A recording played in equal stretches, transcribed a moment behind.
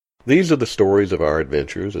These are the stories of our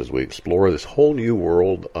adventures as we explore this whole new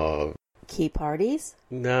world of... Key parties?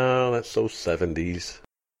 No, that's so 70s.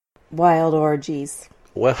 Wild orgies.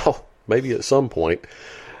 Well, maybe at some point.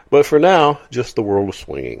 But for now, just the world of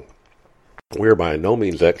swinging. We're by no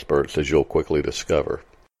means experts, as you'll quickly discover.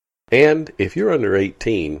 And if you're under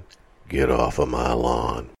 18, get off of my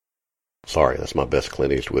lawn. Sorry, that's my best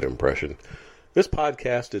Clint Eastwood impression. This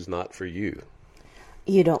podcast is not for you.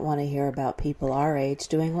 You don't want to hear about people our age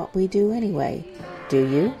doing what we do anyway, do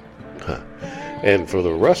you? And for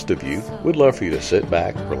the rest of you, we'd love for you to sit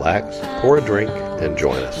back, relax, pour a drink, and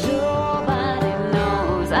join us. Nobody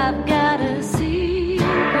knows I've got a secret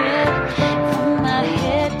from my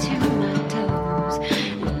head to my toes.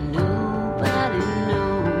 Nobody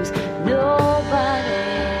knows, nobody knows.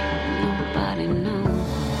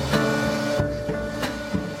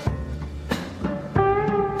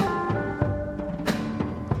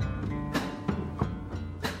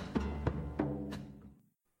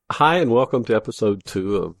 Hi, and welcome to episode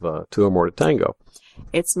 2 of Two or More to Tango.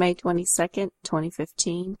 It's May 22nd,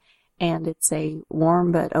 2015, and it's a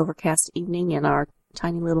warm but overcast evening in our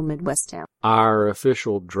tiny little Midwest town. Our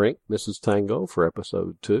official drink, Mrs. Tango, for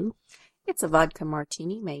episode 2. It's a vodka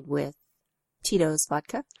martini made with Tito's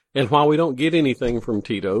vodka. And while we don't get anything from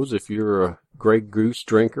Tito's, if you're a Grey Goose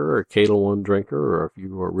drinker or a Ketel One drinker, or if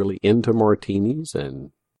you are really into martinis,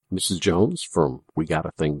 and Mrs. Jones from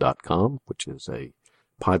WeGotAThing.com, which is a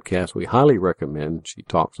podcast we highly recommend. She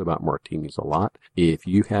talks about martinis a lot. If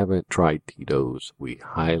you haven't tried Tito's, we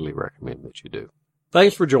highly recommend that you do.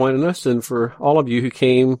 Thanks for joining us, and for all of you who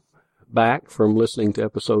came back from listening to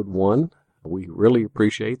episode 1, we really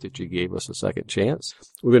appreciate that you gave us a second chance.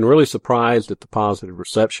 We've been really surprised at the positive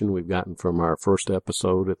reception we've gotten from our first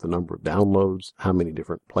episode, at the number of downloads, how many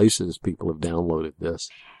different places people have downloaded this.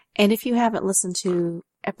 And if you haven't listened to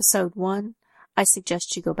episode 1, I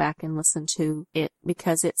suggest you go back and listen to it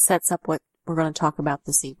because it sets up what we're going to talk about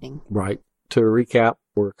this evening. Right. To recap,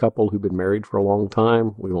 we're a couple who've been married for a long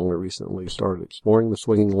time. We've only recently started exploring the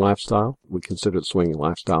swinging lifestyle. We consider the swinging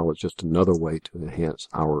lifestyle as just another way to enhance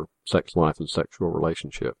our sex life and sexual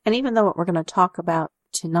relationship. And even though what we're going to talk about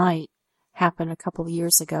tonight happened a couple of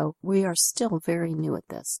years ago, we are still very new at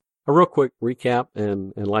this. A real quick recap,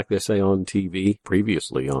 and like they say on TV,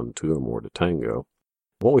 previously on Two or More to Tango,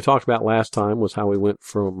 what we talked about last time was how we went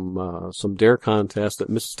from some dare contest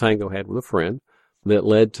that Mrs. Tango had with a friend that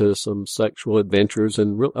led to some sexual adventures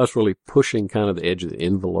and us really pushing kind of the edge of the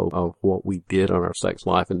envelope of what we did on our sex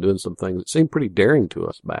life and doing some things that seemed pretty daring to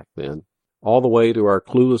us back then. All the way to our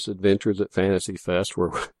clueless adventures at Fantasy Fest,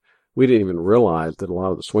 where we didn't even realize that a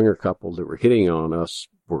lot of the swinger couples that were hitting on us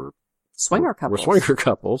were Swinger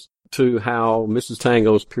couples, to how Mrs.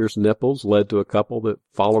 Tango's pierced nipples led to a couple that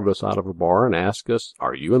followed us out of a bar and asked us,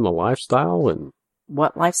 "Are you in the lifestyle?" And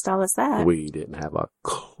what lifestyle is that? We didn't have a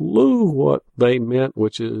clue what they meant,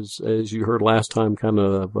 which is, as you heard last time, kind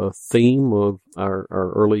of a theme of our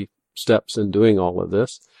early steps in doing all of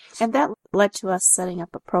this. And that led to us setting up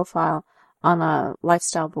a profile on a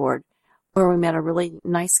lifestyle board where we met a really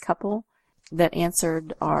nice couple that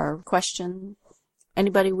answered our question,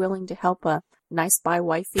 anybody willing to help a nice bi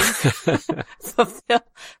wifey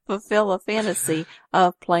fulfill a fantasy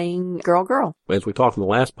of playing girl-girl? As we talked in the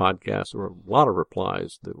last podcast, there were a lot of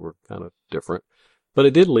replies that were kind of different. But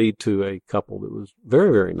it did lead to a couple that was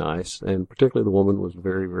very, very nice, and particularly the woman was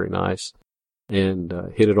very, very nice and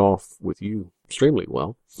hit it off with you extremely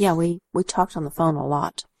well. Yeah, we talked on the phone a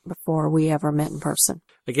lot before we ever met in person.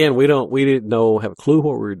 Again, we didn't have a clue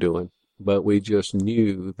what we were doing, but we just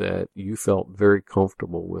knew that you felt very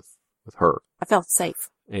comfortable with her. I felt safe.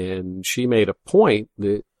 And she made a point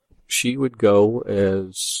that she would go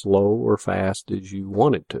as slow or fast as you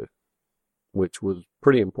wanted to, which was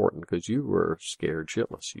pretty important because you were scared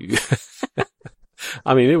shitless.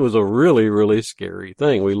 I mean, it was a really, really scary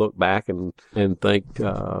thing. We look back and think,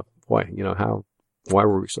 why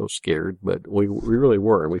were we so scared? But we really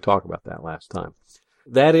were, and we talked about that last time.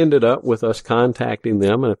 That ended up with us contacting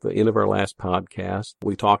them, and at the end of our last podcast,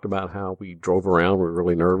 we talked about how we drove around, we were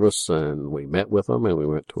really nervous, and we met with them, and we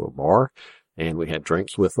went to a bar, and we had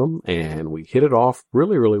drinks with them, and we hit it off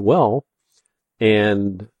really, really well,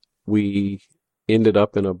 and we ended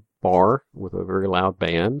up in a bar with a very loud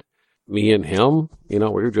band. Me and him, we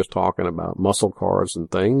were just talking about muscle cars and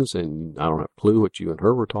things, and I don't have a clue what you and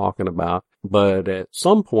her were talking about, but at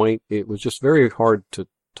some point, it was just very hard to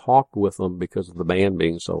talk with them because of the band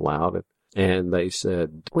being so loud. And they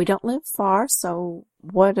said, "We don't live far, so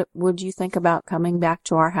what would you think about coming back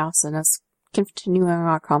to our house and us continuing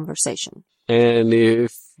our conversation?" And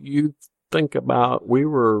if you think about, we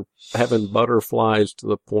were having butterflies to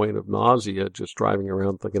the point of nausea just driving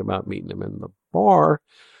around thinking about meeting them in the bar.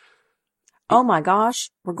 Oh my gosh,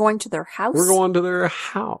 we're going to their house? We're going to their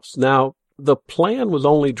house. Now, the plan was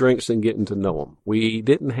only drinks and getting to know them. We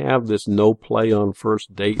didn't have this no play on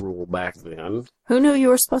first date rule back then. Who knew you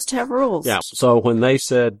were supposed to have rules? Yeah. So when they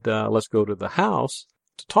said, let's go to the house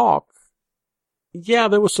to talk, yeah,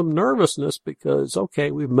 there was some nervousness because,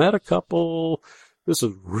 okay, we've met a couple. This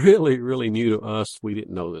is really, really new to us. We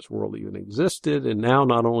didn't know this world even existed. And now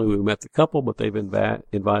not only we met the couple, but they've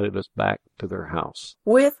invited us back to their house.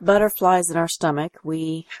 With butterflies in our stomach,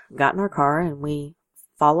 we got in our car and we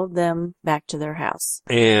followed them back to their house.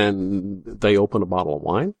 And they opened a bottle of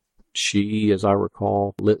wine. She, as I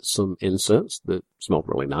recall, lit some incense that smelled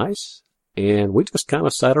really nice. And we just kind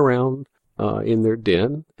of sat around in their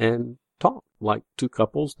den and talked like two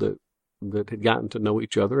couples that had gotten to know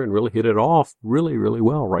each other and really hit it off really, really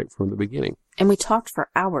well right from the beginning. And we talked for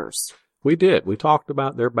hours. We did. We talked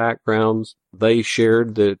about their backgrounds. They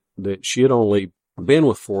shared that she had only been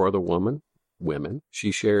with 4 other women.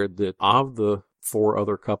 She shared that of the 4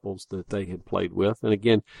 other couples that they had played with. And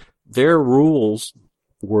again, their rules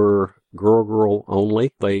were girl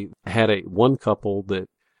only. They had one couple that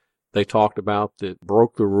they talked about that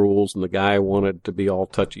broke the rules, and the guy wanted to be all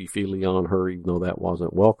touchy-feely on her, even though that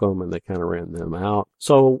wasn't welcome, and they kind of ran them out.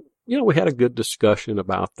 So, we had a good discussion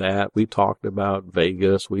about that. We talked about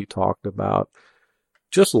Vegas. We talked about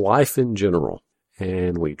just life in general.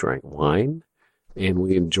 And we drank wine, and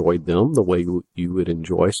we enjoyed them the way you would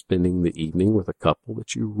enjoy spending the evening with a couple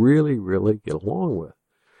that you really, really get along with.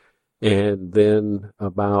 And then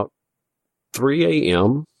about 3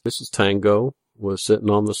 a.m., Mrs. Tango was sitting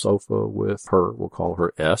on the sofa with her. We'll call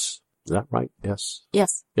her S. Is that right? S?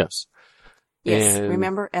 Yes. Yes. Yes. And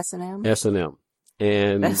remember S&M? S&M.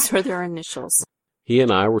 And Those were their initials. he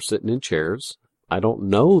and I were sitting in chairs. I don't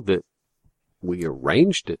know that we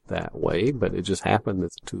arranged it that way, but it just happened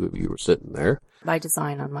that the two of you were sitting there. By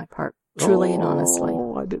design on my part. Truly and honestly.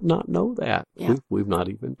 Oh, I did not know that. Yeah. We've not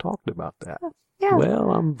even talked about that. Yeah.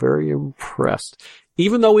 Well, I'm very impressed.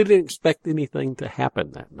 Even though we didn't expect anything to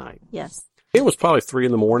happen that night. Yes. It was probably 3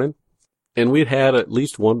 a.m, and we'd had at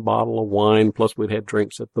least 1 bottle of wine, plus we'd had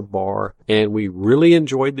drinks at the bar, and we really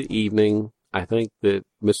enjoyed the evening. I think that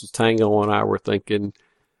Mrs. Tango and I were thinking,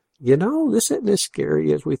 this isn't as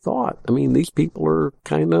scary as we thought. I mean, these people are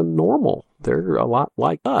kind of normal. They're a lot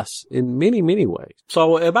like us in many, many ways.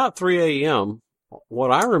 So about 3 a.m.,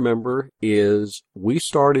 what I remember is we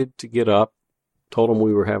started to get up, told them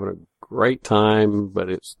we were having a great time, but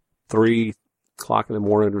it's 3 o'clock in the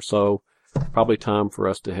morning or so. Probably time for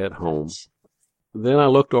us to head home. Then I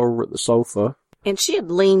looked over at the sofa. And she had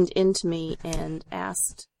leaned into me and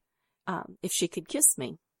asked if she could kiss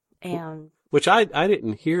me. And Which I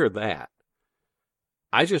didn't hear that.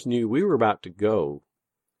 I just knew we were about to go.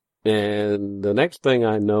 And the next thing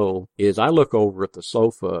I know is I look over at the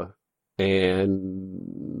sofa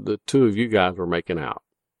and the two of you guys were making out.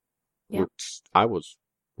 Yeah. Which I was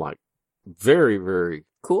like very, very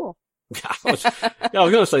cool. I was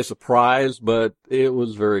going to say surprised, but it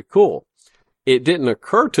was very cool. It didn't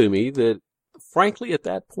occur to me that, frankly, at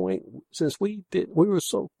that point, since we were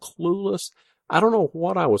so clueless, I don't know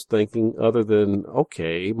what I was thinking other than,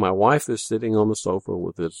 okay, my wife is sitting on the sofa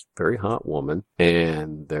with this very hot woman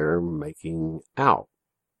and they're making out.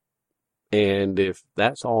 And if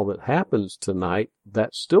that's all that happens tonight,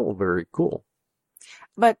 that's still very cool.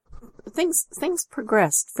 But things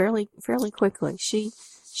progressed fairly quickly.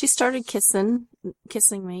 She started kissing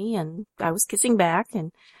me, and I was kissing back,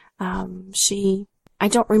 and I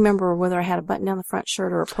don't remember whether I had a button down the front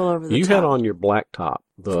shirt or a pull over the top. You had on your black top,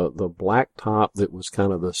 the black top that was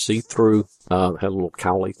kind of the see-through, had a little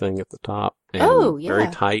cowly thing at the top. And oh, yeah. Very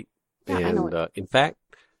tight. Yeah, and I know it. In fact,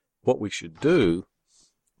 what we should do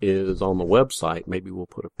is on the website, maybe we'll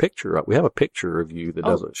put a picture up. We have a picture of you that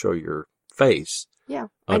doesn't show your face. Yeah.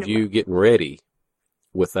 Of you getting ready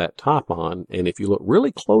with that top on, and if you look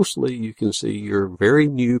really closely, you can see your very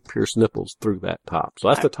new pierced nipples through that top. So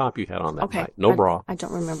that's the top you had on that night. No bra. I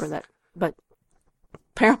don't remember that, but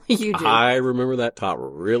apparently you do. I remember that top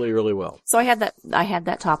really, really well. So I had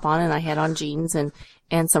that top on, and I had on jeans and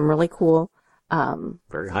some really cool,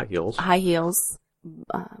 very high heels. High heels,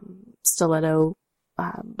 stiletto,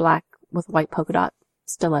 black with white polka dot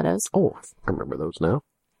stilettos. Oh, I remember those now.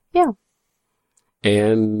 Yeah.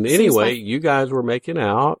 And anyway, you guys were making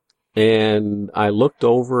out, and I looked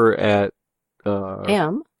over at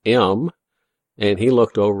M, and he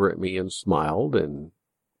looked over at me and smiled, and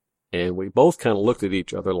we both kind of looked at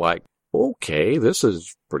each other like, okay, this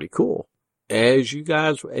is pretty cool. As you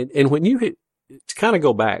guys, and when you to kind of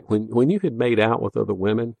go back, when you had made out with other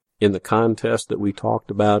women in the contest that we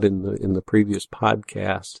talked about in the previous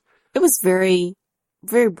podcast, It was very,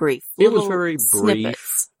 very brief. it was Little very brief,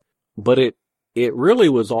 snippets. but it really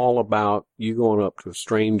was all about you going up to a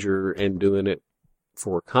stranger and doing it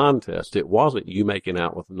for a contest. It wasn't you making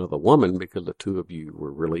out with another woman because the two of you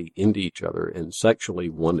were really into each other and sexually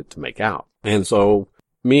wanted to make out. And so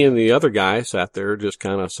me and the other guy sat there, just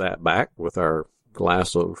kind of sat back with our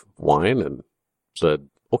glass of wine and said,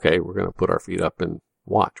 okay, we're going to put our feet up and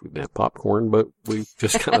watch. We didn't have popcorn, but we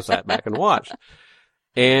just kind of sat back and watched.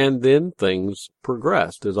 And then things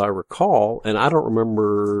progressed, as I recall, and I don't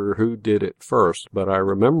remember who did it first, but I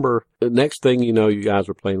remember the next thing you know, you guys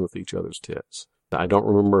were playing with each other's tits. I don't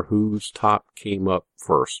remember whose top came up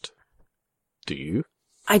first. Do you?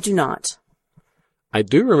 I do not. I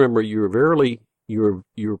do remember you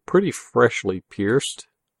were pretty freshly pierced.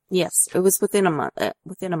 Yes, it was within a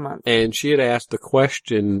month. And she had asked the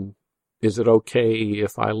question, is it okay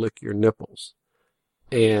if I lick your nipples?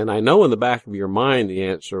 And I know in the back of your mind the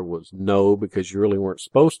answer was no, because you really weren't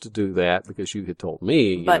supposed to do that because you had told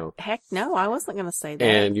me, But heck no, I wasn't going to say that.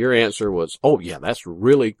 And your answer was, oh yeah, that's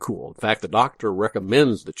really cool. In fact, the doctor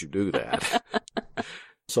recommends that you do that.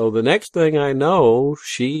 So the next thing I know,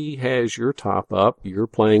 she has your top up, you're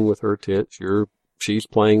playing with her tits, she's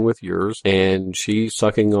playing with yours, and she's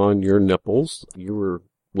sucking on your nipples. You were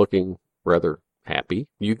looking rather happy.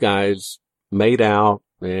 You guys made out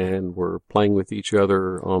and were playing with each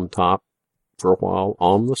other on top for a while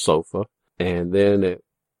on the sofa. And then at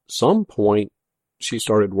some point, she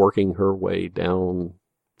started working her way down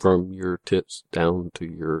from your tits down to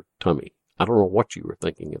your tummy. I don't know what you were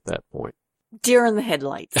thinking at that point. Deer in the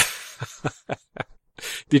headlights.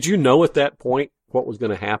 Did you know at that point what was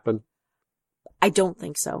going to happen? I don't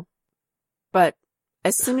think so. But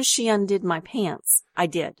as soon as she undid my pants, I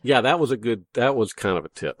did. Yeah, that was kind of a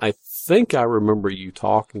tip. I think I remember you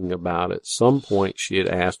talking about at some point she had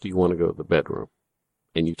asked, do you want to go to the bedroom?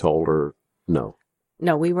 And you told her no.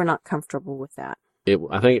 No, we were not comfortable with that.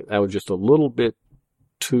 I think that was just a little bit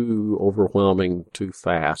too overwhelming, too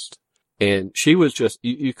fast. And she was just,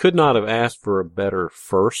 you could not have asked for a better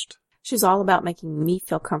first. She's all about making me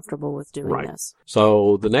feel comfortable with doing Right. this.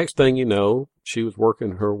 So the next thing you know, she was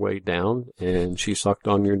working her way down and she sucked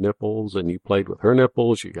on your nipples and you played with her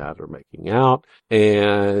nipples. You guys are making out.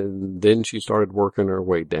 And then she started working her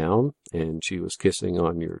way down and she was kissing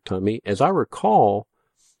on your tummy. As I recall,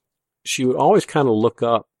 she would always kind of look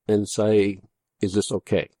up and say, is this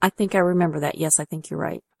okay? I think I remember that. Yes, I think you're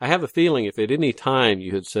right. I have a feeling if at any time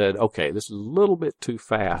you had said, okay, this is a little bit too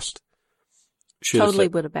fast, Totally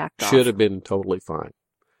would have backed off. should have been totally fine.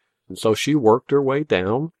 And so she worked her way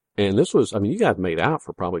down. And this was, you guys made out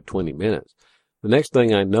for probably 20 minutes. The next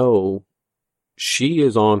thing I know, she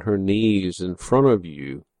is on her knees in front of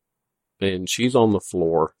you and she's on the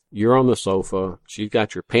floor. You're on the sofa. She's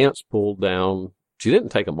got your pants pulled down. She didn't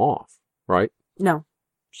take them off, right? No.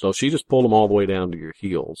 So she just pulled them all the way down to your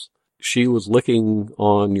heels. She was licking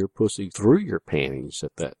on your pussy through your panties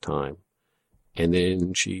at that time. And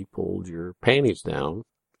then she pulled your panties down.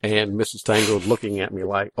 And Mrs. Tango's looking at me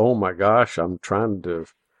like, oh my gosh, I'm trying to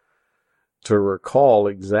recall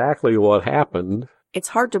exactly what happened. It's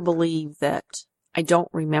hard to believe that I don't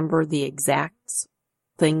remember the exact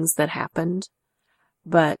things that happened,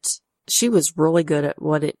 but she was really good at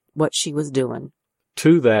what she was doing.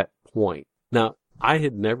 To that point. Now, I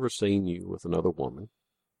had never seen you with another woman.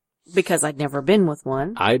 Because I'd never been with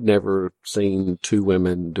one. I'd never seen two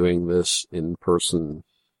women doing this in person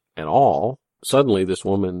at all. Suddenly, this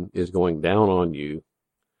woman is going down on you.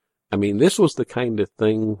 This was the kind of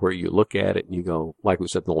thing where you look at it and you go, like we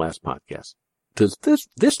said in the last podcast,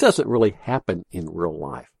 this doesn't really happen in real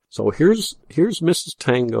life. So here's Mrs.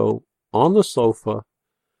 Tango on the sofa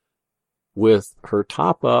with her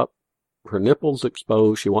top up, her nipples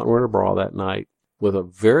exposed. She wasn't wearing a bra that night, with a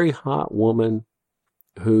very hot woman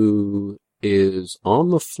who is on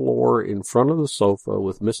the floor in front of the sofa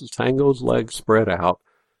with Mrs. Tango's legs spread out,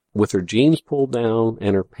 with her jeans pulled down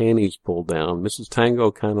and her panties pulled down. Mrs.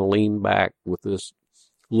 Tango kind of leaned back with this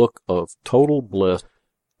look of total bliss,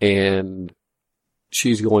 and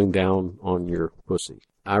she's going down on your pussy.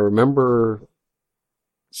 I remember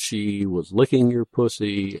she was licking your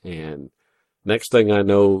pussy, and next thing I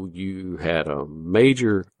know, you had a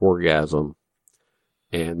major orgasm.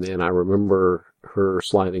 And then I remember her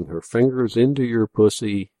sliding her fingers into your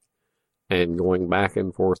pussy and going back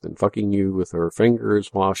and forth and fucking you with her fingers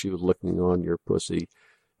while she was licking on your pussy.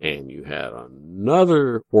 And you had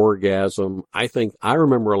another orgasm. I think I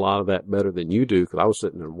remember a lot of that better than you do because I was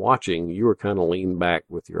sitting and watching. You were kind of leaned back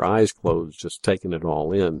with your eyes closed, just taking it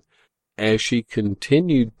all in. as she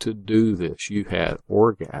continued to do this, you had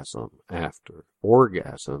orgasm after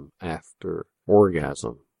orgasm after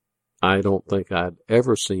orgasm. I don't think I'd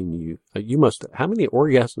ever seen you. How many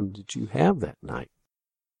orgasms did you have that night?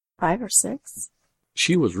 5 or 6.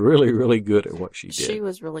 She was really, really good at what she did. She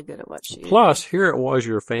was really good at what she did. Plus, here it was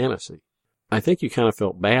your fantasy. I think you kind of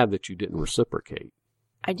felt bad that you didn't reciprocate.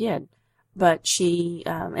 I did. But she,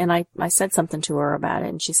 and I said something to her about it,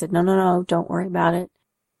 and she said, no, don't worry about it.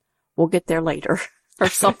 We'll get there later, or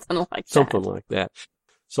something like that. Something like that.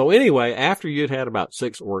 So anyway, after you'd had about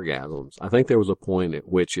 6 orgasms, I think there was a point at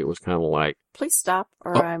which it was kind of like, please stop,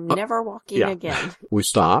 or I'm never walking again. We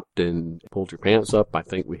stopped and pulled your pants up. I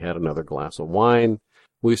think we had another glass of wine.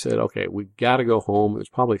 We said, okay, we got to go home. It was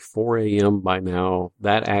probably 4 a.m. by now.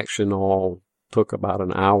 That action all took about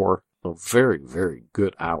an hour, a very, very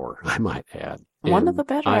good hour, I might add. One of the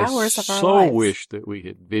better hours of our life. I lives. so wish that we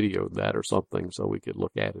had videoed that or something so we could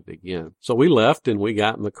look at it again. So we left and we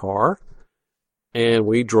got in the car and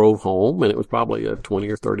we drove home, and it was probably a 20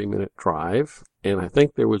 or 30 minute drive. And I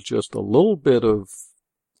think there was just a little bit of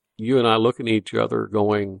you and I looking at each other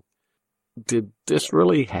going, did this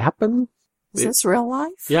really happen? Is this real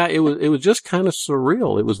life? Yeah, it was just kind of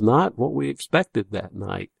surreal. It was not what we expected that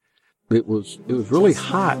night. It was really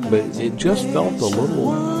hot, but it just felt a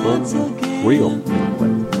little unreal in a way.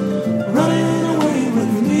 Running away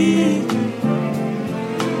with me.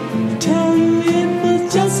 Tell you it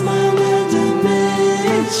was just my imagination.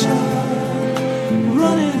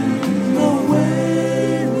 Running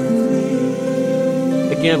away with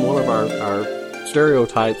me. Again, one of our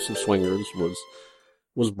stereotypes of swingers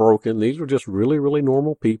was broken. These were just really, really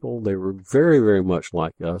normal people. They were very, very much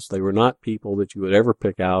like us. They were not people that you would ever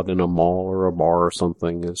pick out in a mall or a bar or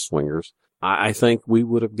something as swingers. I think we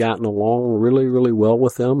would have gotten along really, really well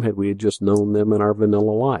with them had we had just known them in our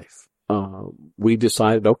vanilla life. We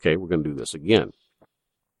decided, okay, we're going to do this again.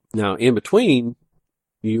 Now, in between,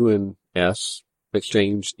 you and S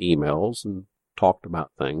exchanged emails and talked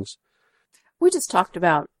about things. We just talked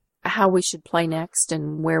about how we should play next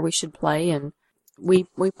and where we should play, and we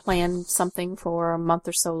planned something for a month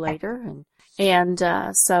or so later, and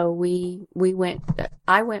so we went.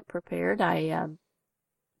 I went prepared. I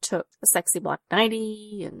took a sexy black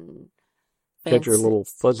nighty and had your little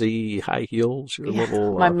fuzzy high heels, your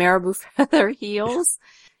little my marabou feather heels,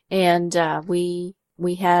 and we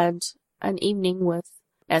had an evening with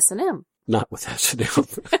S&M. Not with S&M.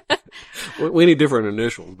 We need different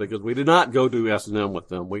initials because we did not go do S&M with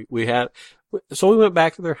them. So we went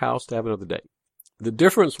back to their house to have another date. The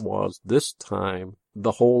difference was this time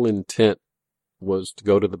the whole intent was to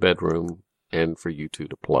go to the bedroom and for you two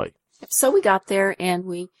to play. So we got there and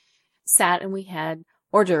we sat and we had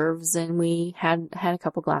hors d'oeuvres and we had a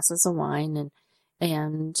couple glasses of wine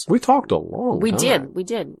and we talked a long time. We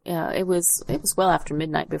did. It was well after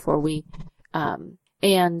midnight before we,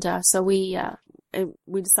 so we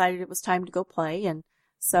decided it was time to go play, and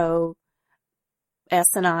so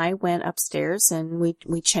S and I went upstairs and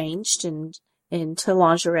we changed into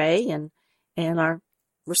lingerie and our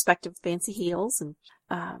respective fancy heels, and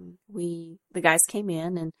the guys came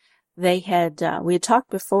in and we had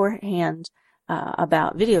talked beforehand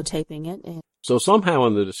about videotaping it. And so somehow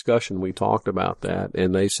in the discussion we talked about that,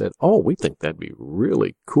 and they said, "Oh, we think that'd be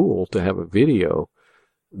really cool to have a video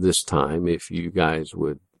this time if you guys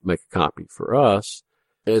would make a copy for us."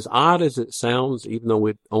 As odd as it sounds, even though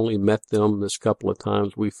we'd only met them this couple of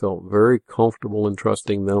times, we felt very comfortable in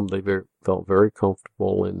trusting them. They felt very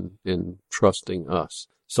comfortable in trusting us.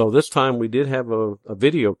 So this time we did have a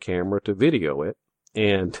video camera to video it,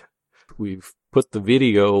 and we've put the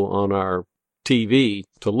video on our TV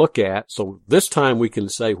to look at. So this time we can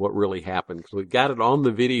say what really happened because we got it on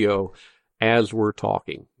the video as we're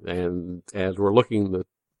talking. And as we're looking, the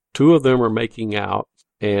two of them are making out.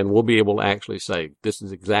 And we'll be able to actually say, this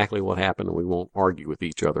is exactly what happened, and we won't argue with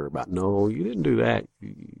each other about, no, you didn't do that.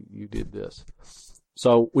 You did this.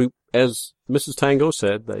 So as Mrs. Tango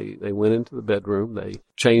said, they went into the bedroom, they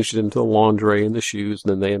changed it into the lingerie and the shoes,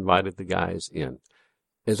 and then they invited the guys in.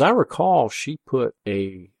 As I recall, she put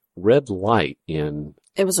a red light in.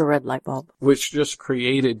 It was a red light bulb. Which just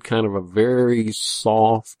created kind of a very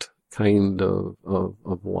soft kind of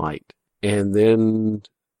light. And then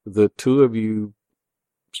the two of you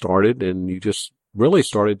started, and you just really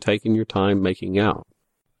started taking your time making out.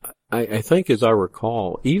 I think, as I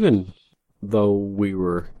recall, even though we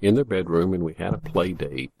were in their bedroom and we had a play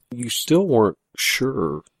date, you still weren't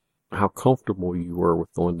sure how comfortable you were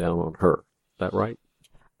with going down on her. Is that right?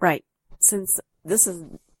 Right. Since this has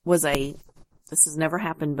never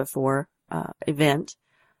happened before, event,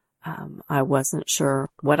 I wasn't sure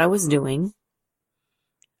what I was doing.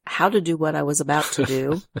 how to do what I was about to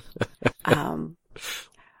do.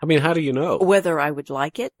 I mean, how do you know? Whether I would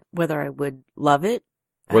like it, whether I would love it.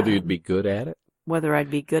 Whether you'd be good at it? Whether I'd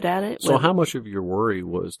be good at it. So how much of your worry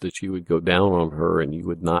was that you would go down on her and you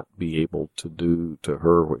would not be able to do to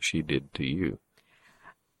her what she did to you?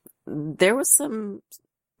 There was some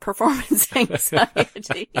performance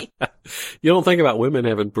anxiety. You don't think about women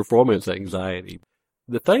having performance anxiety.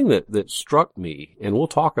 The thing that struck me, and we'll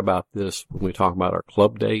talk about this when we talk about our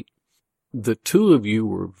club date, the two of you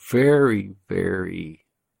were very, very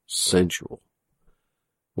sensual.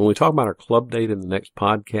 When we talk about our club date in the next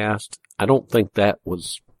podcast, I don't think that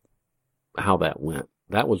was how that went.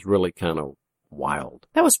 That was really kind of wild.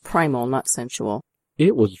 That was primal, not sensual.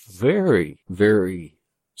 It was very, very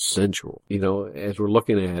sensual. You know, as we're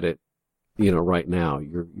looking at it, you know, right now,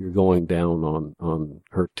 you're going down on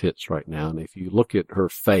her tits right now. And if you look at her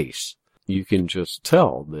face, you can just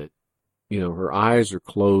tell that, you know, her eyes are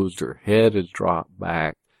closed, her head is dropped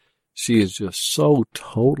back. She is just so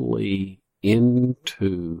totally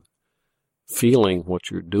into feeling what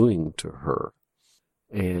you're doing to her.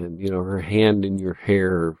 And, you know, her hand in your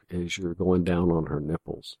hair as you're going down on her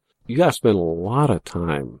nipples. You guys spend a lot of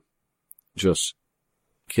time just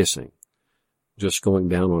kissing, just going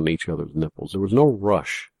down on each other's nipples. There was no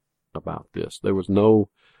rush about this. There was no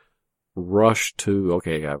rush to,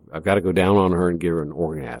 okay, I've got to go down on her and give her an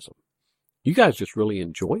orgasm. You guys just really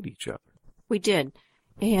enjoyed each other. We did.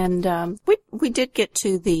 And we did get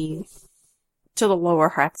to the lower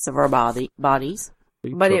halves of our bodies,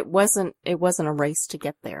 but it wasn't a race to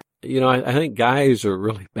get there. You know, I think guys are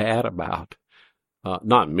really bad about,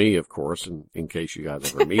 not me, of course, in case you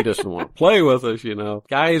guys ever meet us and want to play with us, you know.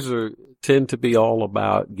 Guys tend to be all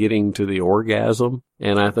about getting to the orgasm.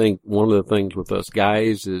 And I think one of the things with us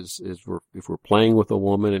guys is if we're playing with a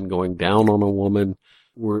woman and going down on a woman,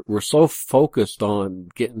 we're so focused on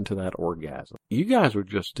getting to that orgasm. You guys were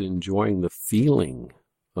just enjoying the feeling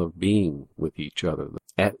of being with each other.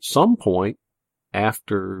 At some point,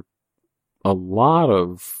 after a lot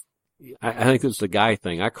of, I think it's the guy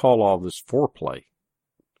thing. I call all this foreplay.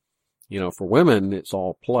 You know, for women, it's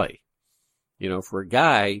all play. You know, for a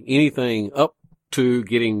guy, anything up to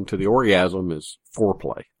getting to the orgasm is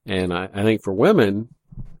foreplay. And I think for women,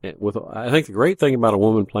 I think the great thing about a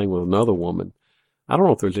woman playing with another woman, I don't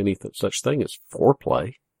know if there's any such thing as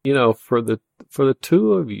foreplay. You know, for the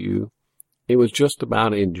two of you, it was just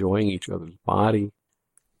about enjoying each other's body.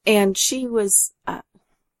 And she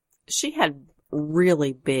had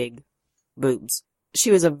really big boobs.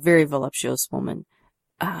 She was a very voluptuous woman.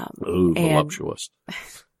 Voluptuous.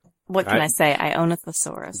 What can I say? I own a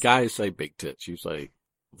thesaurus. Guys say big tits. You say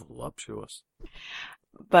voluptuous.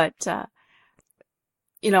 But,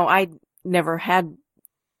 you know, I never had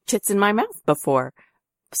tits in my mouth before.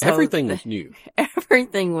 So everything was new.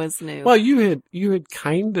 Everything was new. Well, you had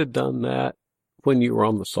kind of done that when you were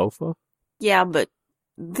on the sofa. Yeah, but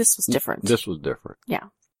this was different. This was different. Yeah.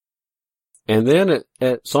 And then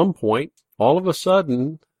at some point, all of a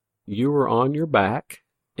sudden, you were on your back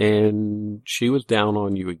and she was down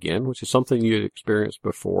on you again, which is something you had experienced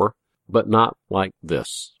before, but not like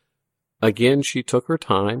this. Again, she took her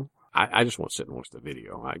time. I just want to sit and watch the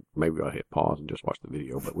video. Maybe I'll hit pause and just watch the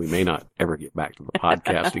video, but we may not ever get back to the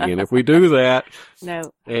podcast again if we do that. No.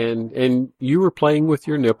 And you were playing with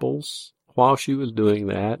your nipples while she was doing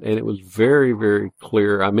that, and it was very, very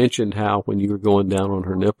clear. I mentioned how when you were going down on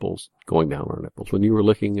her nipples, when you were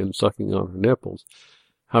licking and sucking on her nipples,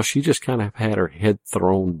 how she just kind of had her head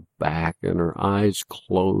thrown back and her eyes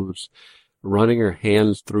closed, running her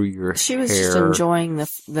hands through your hair. She was just enjoying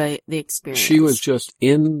the experience. She was just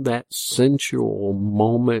in that sensual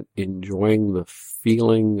moment, enjoying the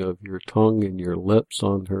feeling of your tongue and your lips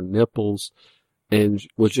on her nipples, and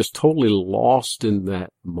was just totally lost in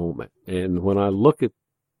that moment. And when I look at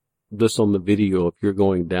this on the video of her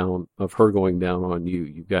going down on you,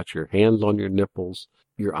 you've got your hands on your nipples,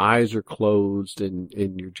 your eyes are closed, and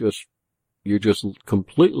you're just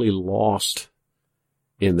completely lost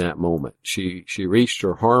in that moment. She reached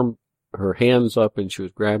her hands up and she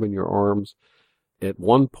was grabbing your arms. At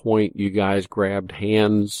one point, you guys grabbed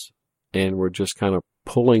hands and were just kind of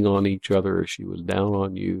pulling on each other as she was down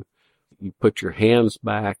on you. You put your hands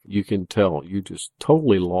back. You can tell you're just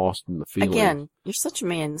totally lost in the feeling. Again, you're such a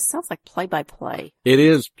man. This sounds like play-by-play. It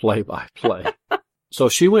is play-by-play. So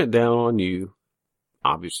she went down on you,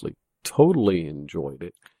 obviously totally enjoyed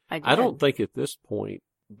it. I don't think at this point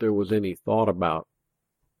there was any thought about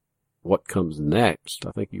what comes next.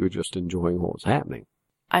 I think you were just enjoying what was happening.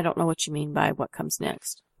 I don't know what you mean by what comes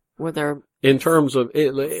next. Were there... In terms of...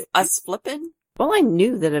 us flipping? Well, I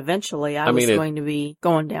knew that eventually I was going to be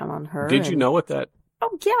going down on her. Did you know at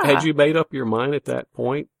Oh, yeah. Had you made up your mind at that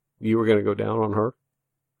point you were going to go down on her?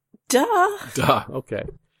 Duh. Duh. Okay.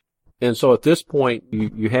 And so at this point,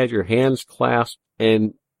 you had your hands clasped,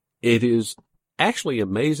 and it is actually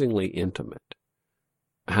amazingly intimate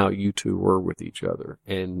how you two were with each other.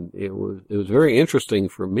 And it was very interesting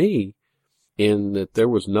for me in that there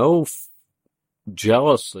was no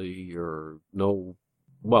jealousy or no,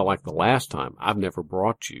 well, like the last time, I've never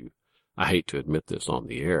brought you, I hate to admit this on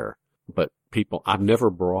the air, but people, I've never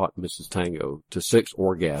brought Mrs. Tango to 6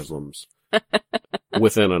 orgasms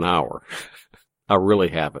within an hour. I really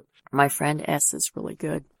haven't. My friend S is really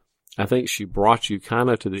good. I think she brought you kind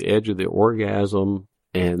of to the edge of the orgasm,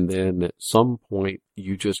 and then at some point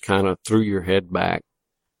you just kind of threw your head back,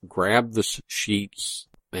 grabbed the sheets,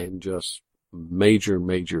 and just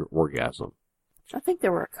major orgasm. I think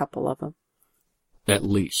there were a couple of them. At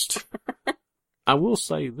least. I will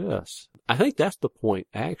say this. I think that's the point,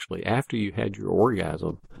 actually, after you had your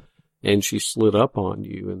orgasm and she slid up on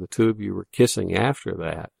you and the two of you were kissing after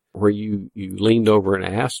that, where you leaned over and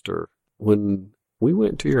asked her, when we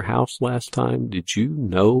went to your house last time, did you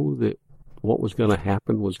know that what was going to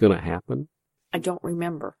happen was going to happen? I don't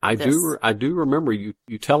remember. I do remember you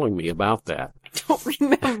telling me about that. I don't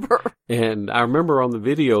remember. And I remember on the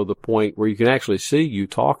video the point where you can actually see you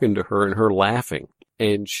talking to her and her laughing.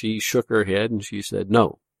 And she shook her head and she said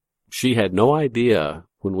no. She had no idea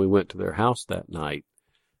when we went to their house that night,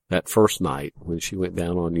 that first night when she went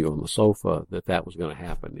down on you on the sofa, that was going to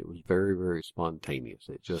happen. It was very, very spontaneous.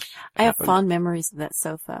 It just I have happened. fond memories of that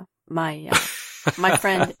sofa. My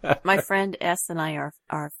friend S and I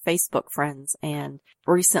are Facebook friends, and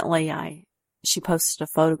recently she posted a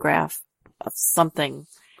photograph of something,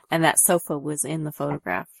 and that sofa was in the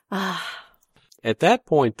photograph. At that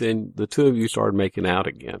point, then the two of you started making out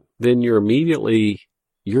again. Then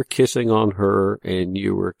you're kissing on her and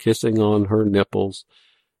you were kissing on her nipples.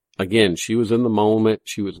 Again, she was in the moment.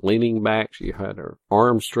 She was leaning back. She had her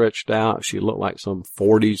arms stretched out. She looked like some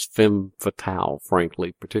 40s femme fatale,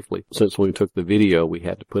 frankly, particularly since when we took the video, we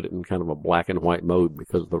had to put it in kind of a black and white mode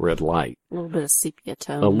because of the red light. A little bit of sepia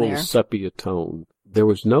tone. A little sepia tone. There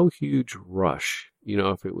was no huge rush. You know,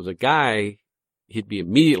 if it was a guy, he'd be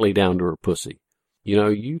immediately down to her pussy. You know,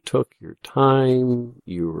 you took your time,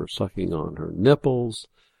 you were sucking on her nipples,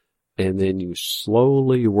 and then you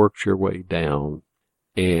slowly worked your way down,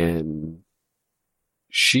 and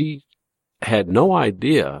she had no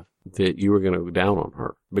idea that you were going to go down on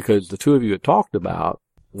her, because the two of you had talked about,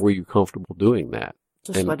 were you comfortable doing that?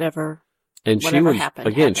 Just whatever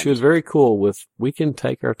happened. She was very cool with, we can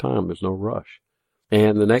take our time, there's no rush.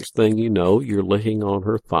 And the next thing you know, you're licking on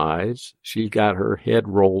her thighs, she's got her head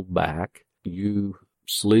rolled back. You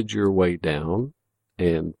slid your way down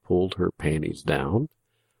and pulled her panties down.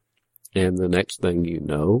 And the next thing you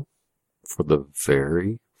know, for the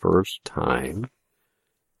very first time,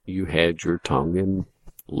 you had your tongue and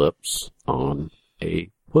lips on a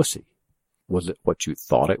pussy. Was it what you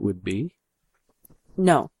thought it would be?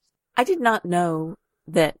 No. I did not know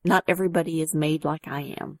that not everybody is made like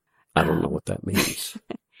I am. I don't know what that means.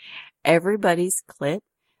 Everybody's clit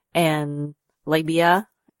and labia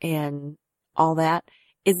and all that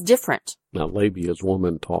is different. Now, labia is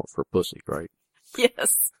woman talk for pussy, right?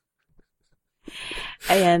 Yes.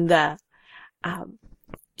 And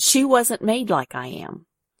she wasn't made like I am.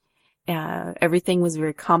 Everything was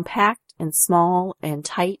very compact and small and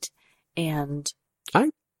tight, and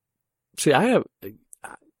I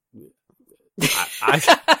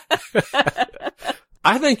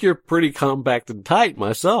think you're pretty compact and tight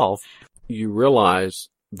myself. You realize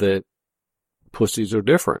that pussies are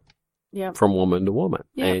different. Yep. From woman to woman.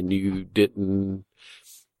 Yep. And you didn't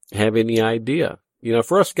have any idea. You know,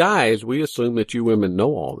 for us guys, we assume that you women know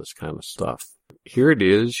all this kind of stuff. Here it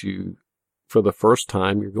is, for the first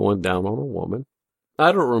time, you're going down on a woman.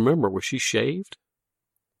 I don't remember, was she shaved?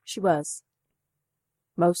 She was.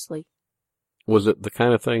 Mostly. Was it the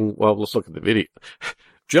kind of thing, well, let's look at the video.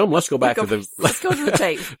 Jim, let's go back to the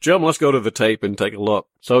tape. Jim, let's go to the tape and take a look.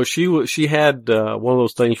 So she had one of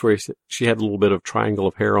those things where she had a little bit of triangle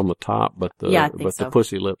of hair on the top, but the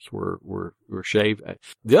pussy lips were shaved.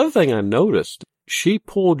 The other thing I noticed, she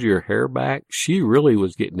pulled your hair back. She really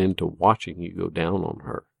was getting into watching you go down on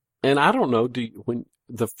her. And I don't know, when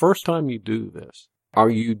the first time you do this, are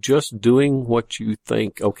you just doing what you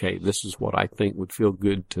think, okay, this is what I think would feel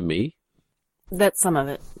good to me? That's some of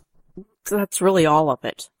it. That's really all of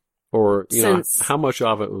it. Or, how much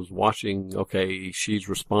of it was watching, okay, she's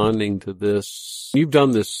responding to this. You've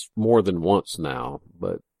done this more than once now,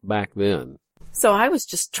 but back then. So I was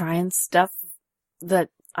just trying stuff that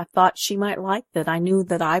I thought she might like, that I knew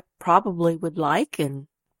that I probably would like, and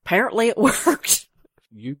apparently it worked.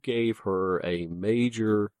 you gave her a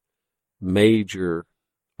major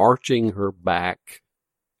arching her back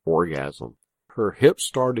orgasm. Her hips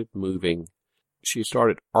started moving. She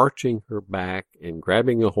started arching her back and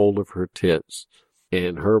grabbing a hold of her tits,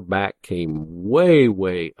 and her back came way,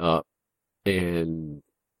 way up, and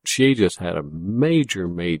she just had a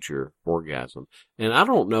major orgasm. And I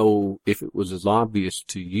don't know if it was as obvious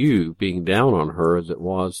to you being down on her as it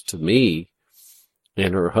was to me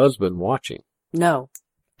and her husband watching. No.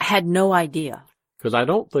 I had no idea. Because I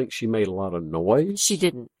don't think she made a lot of noise. She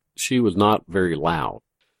didn't. She was not very loud.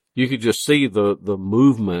 You could just see the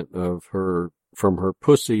movement of her, from her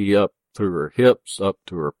pussy up through her hips, up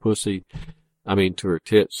to her pussy, to her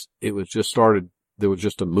tits. It was just started, there was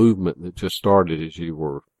just a movement that just started as you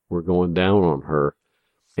were going down on her.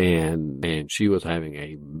 And she was having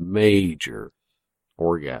a major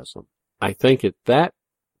orgasm. I think at that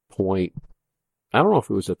point, I don't know if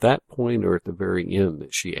it was at that point or at the very end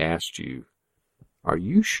that she asked you, "Are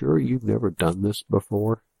you sure you've never done this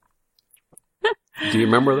before?" Do you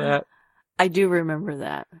remember that? I do remember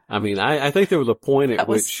that. I think there was a point at that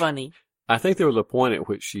which... was funny. I think there was a point at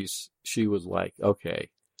which she was like, "Okay,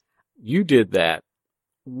 you did that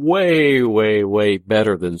way, way, way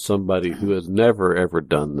better than somebody who has never, ever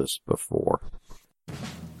done this before."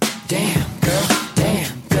 Damn, girl,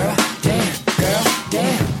 damn, girl, damn, girl,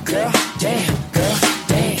 damn, girl, damn, girl,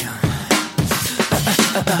 damn.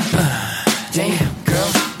 Damn,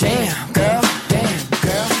 girl, damn, girl, damn,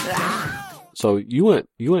 girl. So you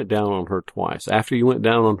went down on her twice. After you went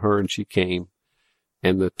down on her and she came,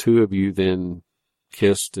 and the two of you then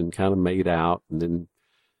kissed and kind of made out, and then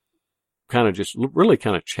kind of just really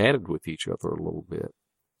kind of chatted with each other a little bit.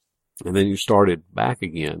 And then you started back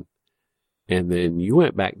again. And then you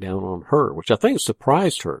went back down on her, which I think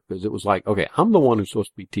surprised her, because it was like, okay, I'm the one who's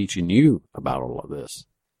supposed to be teaching you about all of this.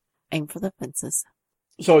 Aim for the fences.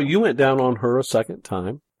 So you went down on her a second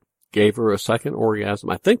time, gave her a second orgasm.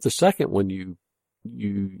 I think the second one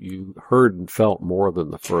you heard and felt more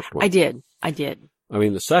than the first one. I did.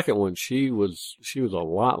 The second one, she was a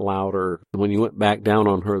lot louder. When you went back down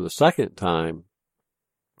on her the second time,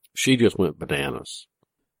 she just went bananas.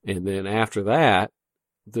 And then after that,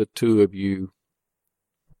 the two of you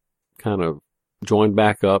kind of joined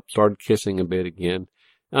back up, started kissing a bit again.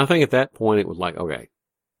 And I think at that point it was like, okay,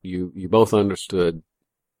 you both understood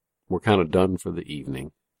we're kind of done for the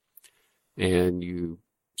evening. And you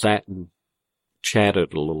sat and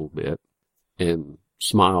chatted a little bit and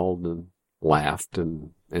smiled and laughed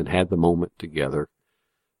and had the moment together.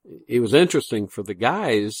 It was interesting for the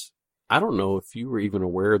guys. I don't know if you were even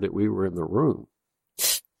aware that we were in the room.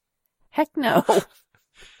 Heck no.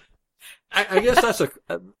 I guess that's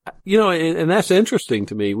and that's interesting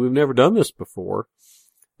to me. We've never done this before.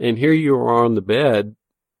 And here you are on the bed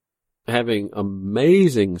having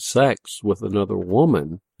amazing sex with another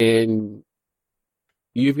woman, and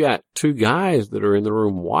you've got two guys that are in the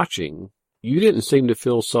room watching. You didn't seem to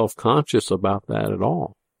feel self-conscious about that at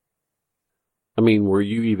all. Were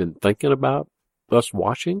you even thinking about us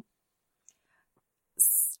watching?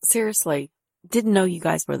 Seriously, didn't know you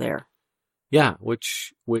guys were there. Yeah,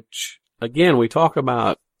 which again, we talk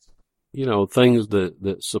about, things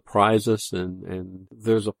that surprise us, and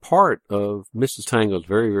there's a part of Mrs. Tango's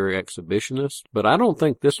very, very exhibitionist, but I don't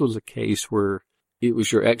think this was a case where it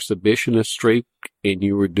was your exhibitionist streak and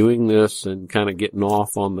you were doing this and kind of getting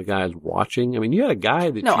off on the guys watching. You had a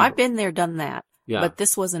guy that... No, I've been there, done that. Yeah. But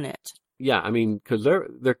this wasn't it. Yeah, because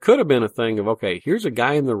there could have been a thing of, okay, here's a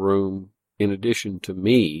guy in the room, in addition to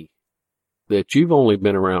me, that you've only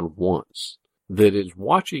been around once, that is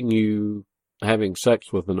watching you having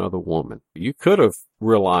sex with another woman. You could have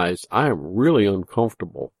realized, I am really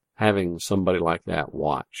uncomfortable having somebody like that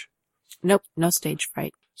watch. Nope, no stage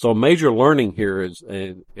fright. So major learning here is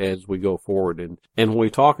as we go forward. And when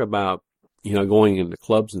we talk about, going into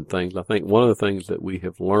clubs and things, I think one of the things that we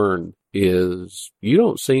have learned is you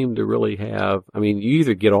don't seem to really have, you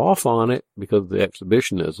either get off on it because of the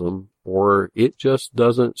exhibitionism, or it just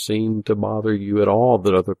doesn't seem to bother you at all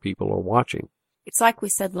that other people are watching. It's like we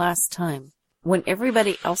said last time. When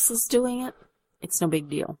everybody else is doing it, it's no big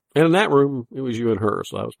deal. And in that room, it was you and her,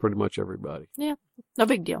 so that was pretty much everybody. Yeah, no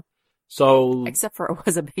big deal. So, except for it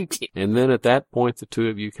was a big deal. And then at that point, the two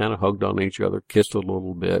of you kind of hugged on each other, kissed a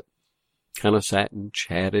little bit, kind of sat and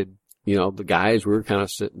chatted. The guys were kind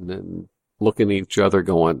of sitting and looking at each other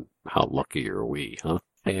going, how lucky are we, huh?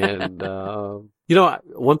 And,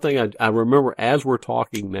 one thing I remember as we're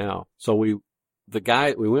talking now, so we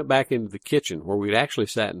went back into the kitchen where we'd actually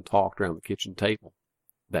sat and talked around the kitchen table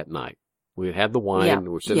that night. We had the wine, we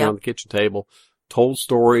were sitting around the kitchen table, told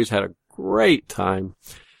stories, had a great time.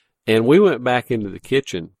 And we went back into the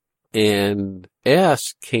kitchen, and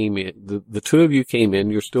S came in. The two of you came in.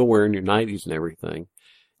 You're still wearing your 90s and everything.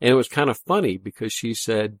 And it was kind of funny because she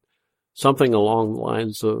said something along the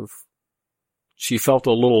lines of she felt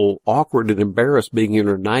a little awkward and embarrassed being in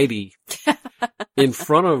her 90 in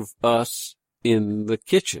front of us in the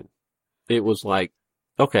kitchen. It was like,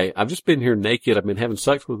 okay, I've just been here naked. I've been having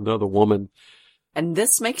sex with another woman. And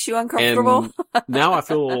this makes you uncomfortable? And now I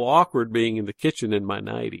feel a little awkward being in the kitchen in my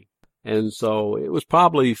 90. And so it was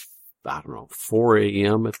probably, I don't know, 4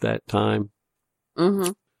 a.m. at that time.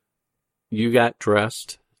 Mm-hmm. You got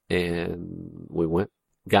dressed and we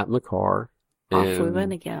got in the car. Off and we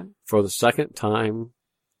went again. For the second time,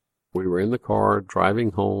 we were in the car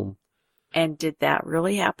driving home. And did that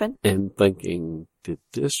really happen? And thinking, did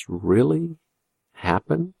this really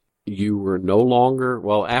happen? You were no longer,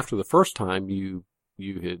 well, after the first time you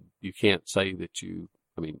can't say that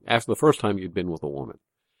after the first time you'd been with a woman.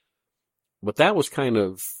 But that was kind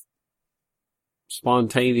of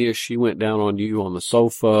spontaneous. She went down on you on the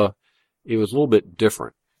sofa. It was a little bit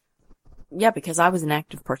different. Yeah, because I was an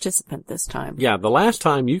active participant this time. Yeah, the last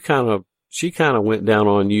time she kind of went down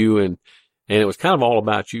on you and it was kind of all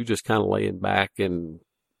about you just kind of laying back and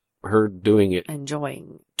her doing it.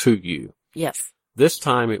 Enjoying. To you. Yes. This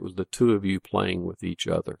time it was the two of you playing with each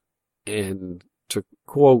other. And to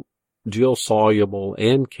quote Jill Soluble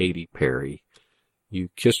and Katy Perry, you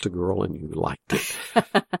kissed a girl and you liked it.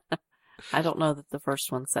 I don't know that the first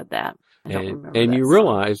one said that. I don't remember and that you song.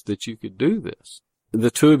 realized that you could do this.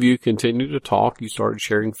 The two of you continued to talk. You started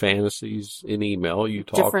sharing fantasies in email. We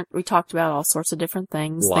talked about all sorts of different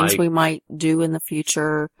things we might do in the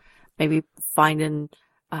future. Maybe finding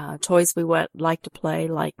toys we would like to play,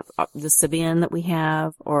 like the Sibian that we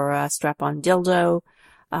have, or a strap-on dildo.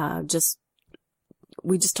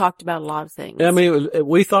 We just talked about a lot of things. I mean,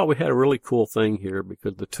 we thought we had a really cool thing here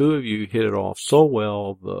because the two of you hit it off so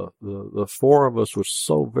well. The four of us were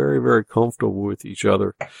so very, very comfortable with each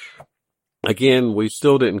other. Again, we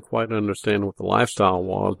still didn't quite understand what the lifestyle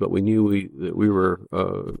was, but we knew that we were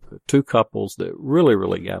two couples that really,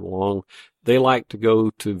 really got along. They liked to go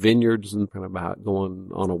to vineyards and kind of about going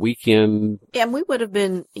on a weekend. And we would have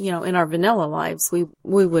been, in our vanilla lives, we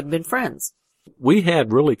would have been friends. We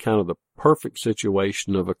had really kind of the perfect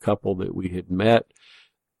situation of a couple that we had met.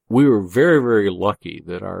 We were very, very lucky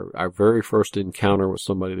that our very first encounter with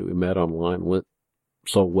somebody that we met online went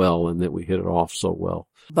so well and that we hit it off so well.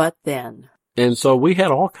 But then. And so we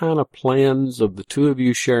had all kind of plans of the two of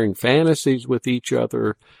you sharing fantasies with each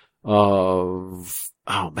other of,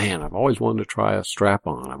 oh man, I've always wanted to try a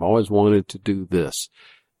strap-on. I've always wanted to do this.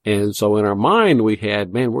 And so in our mind, we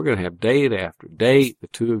had, man, we're going to have date after date. The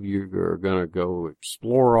two of you are going to go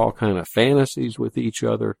explore all kind of fantasies with each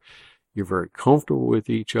other. You're very comfortable with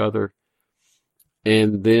each other.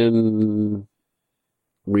 And then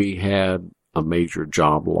we had a major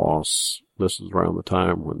job loss. This is around the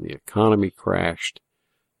time when the economy crashed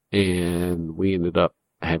and we ended up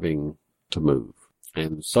having to move.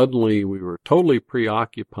 And suddenly we were totally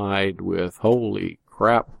preoccupied with, holy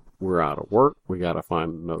crap, we're out of work. We got to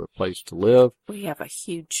find another place to live. We have a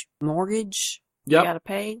huge mortgage we Yep. got to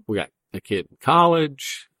pay. We got a kid in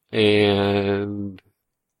college and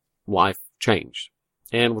life changed.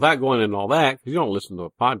 And without going into all that, because you don't listen to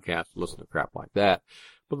a podcast, listen to crap like that.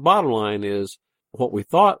 But the bottom line is what we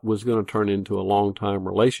thought was going to turn into a long-time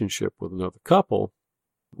relationship with another couple.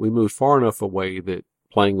 We moved far enough away that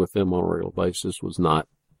playing with them on a regular basis was not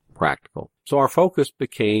practical. So our focus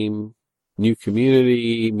became new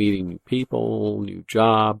community, meeting new people, new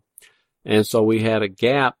job. And so we had a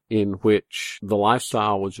gap in which the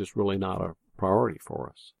lifestyle was just really not a priority for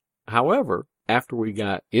us. However, after we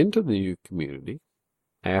got into the new community,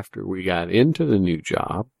 after we got into the new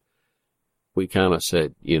job, we kind of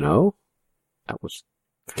said, that was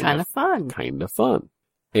Kind of fun. Kind of fun.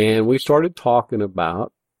 And we started talking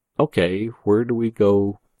about, okay, where do we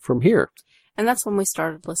go from here? And that's when we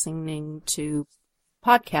started listening to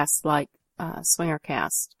podcasts like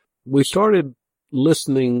Swingercast. We started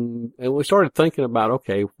listening and we started thinking about,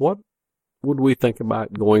 okay, what would we think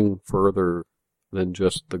about going further than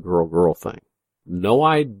just the girl thing? No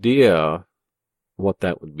idea what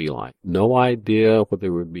that would be like. No idea what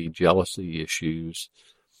there would be jealousy issues.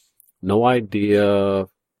 No idea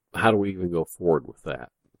how do we even go forward with that.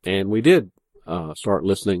 And we did start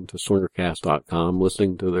listening to swingercast.com,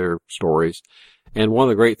 listening to their stories. And one of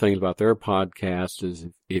the great things about their podcast is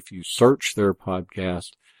if you search their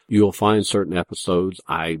podcast, you'll find certain episodes.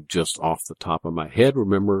 I just off the top of my head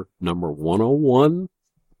remember number 101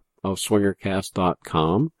 of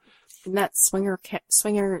swingercast.com. Isn't that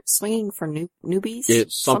swinging for newbies?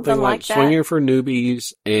 It's something like that? Swinging for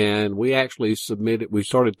Newbies, and we actually we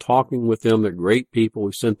started talking with them. They're great people.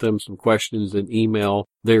 We sent them some questions in email.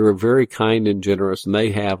 They were very kind and generous, and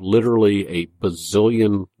they have literally a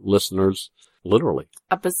bazillion listeners. Literally.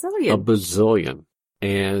 A bazillion. A bazillion.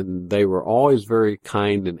 And they were always very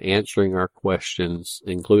kind in answering our questions,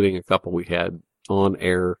 including a couple we had on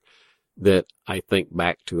air that I think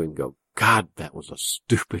back to and go, God, that was a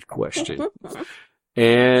stupid question.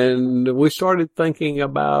 And we started thinking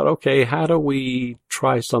about, okay, how do we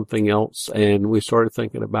try something else? And we started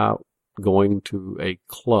thinking about going to a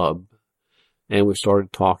club, and we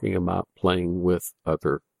started talking about playing with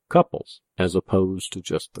other couples as opposed to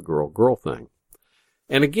just the girl-girl thing.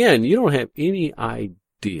 And again, you don't have any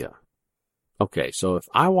idea. Okay, so if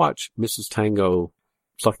I watch Mrs. Tango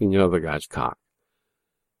sucking another guy's cock,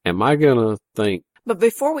 am I going to think, But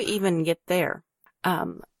before we even get there,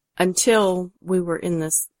 until we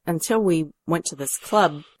went to this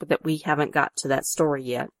club, but that we haven't got to that story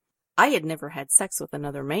yet, I had never had sex with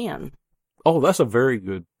another man oh, that's a very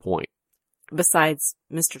good point. besides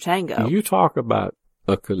Mr. Tango. You talk about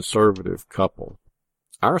a conservative couple.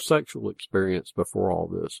 Our sexual experience before all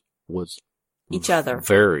this was Each other.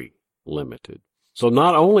 very limited. So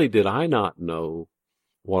not only did I not know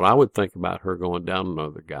what I would think about her going down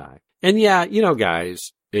another guy. And yeah, you know,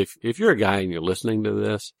 guys, if you're a guy and you're listening to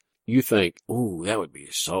this, you think, ooh, that would be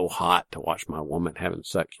so hot to watch my woman having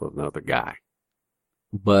sex with another guy.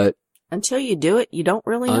 But Until you do it, you don't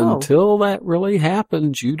really know. until that really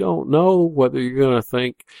happens, you don't know whether you're going to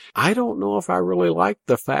think, I don't know if I really like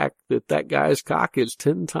the fact that that guy's cock is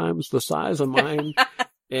 10 times the size of mine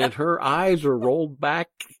and her eyes are rolled back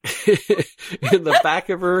in the back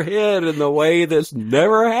of her head in the way that's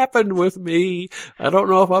never happened with me. I don't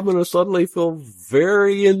know if I'm going to suddenly feel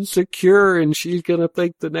very insecure and she's going to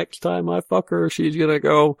think the next time I fuck her, she's going to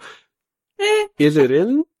go, is it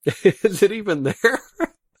in? Is it even there?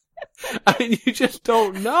 I mean, you just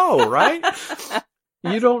don't know, right?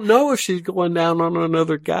 You don't know if she's going down on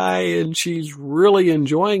another guy and she's really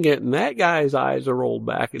enjoying it and that guy's eyes are rolled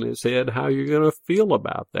back in his head, how you're going to feel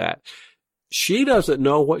about that. She doesn't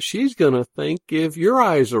know what she's going to think if your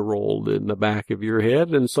eyes are rolled in the back of your head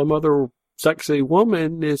and some other sexy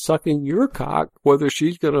woman is sucking your cock, whether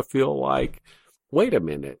she's going to feel like, wait a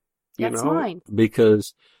minute, That's mine.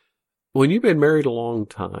 Because when you've been married a long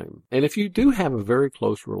time, and if you do have a very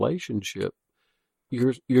close relationship,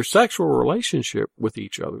 your sexual relationship with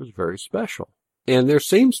each other is very special. And there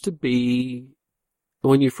seems to be,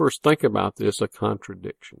 when you first think about this, a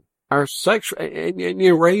contradiction. Our sexual, and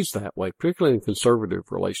you're raised that way, particularly in a conservative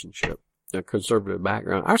relationship, a conservative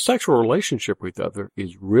background. Our sexual relationship with other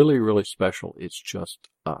is really, really special. It's just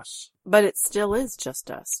us. But it still is just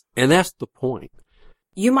us. And that's the point.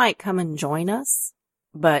 You might come and join us,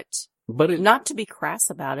 but not to be crass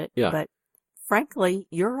about it, Yeah. but frankly,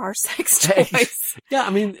 you're our sex toys. Yeah, I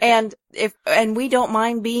mean, And we don't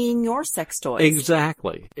mind being your sex toys.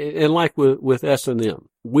 exactly. And like with S&M,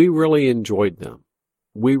 we really enjoyed them.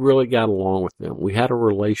 We really got along with them. We had a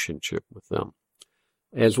relationship with them.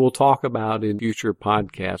 As we'll talk about in future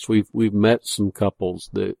podcasts, we've met some couples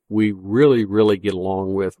that we really, really get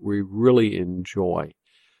along with. We really enjoy.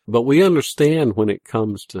 But we understand when it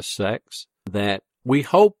comes to sex that we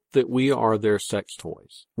hope that we are their sex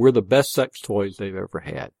toys. We're the best sex toys they've ever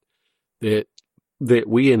had. That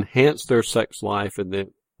we enhance their sex life, and that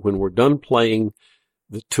when we're done playing,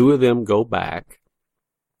 the two of them go back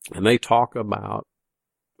and they talk about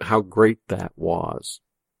how great that was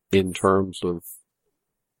in terms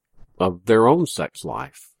of their own sex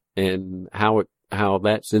life and how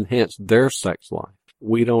that's enhanced their sex life.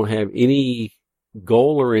 We don't have any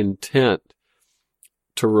goal or intent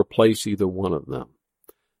to replace either one of them.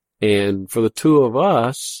 And for the two of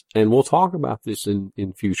us, and we'll talk about this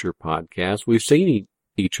in future podcasts, we've seen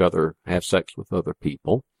each other have sex with other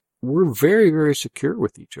people. We're very, very secure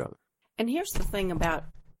with each other. And here's the thing about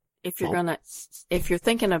if you're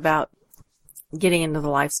thinking about getting into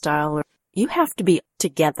the lifestyle, you have to be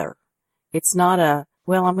together. It's not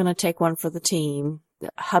I'm going to take one for the team.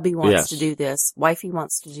 Hubby wants to do this. Wifey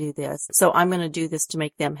wants to do this. So I'm going to do this to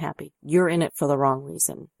make them happy. You're in it for the wrong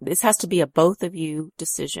reason. This has to be a both of you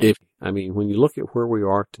decision. When you look at where we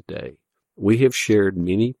are today, we have shared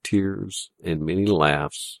many tears and many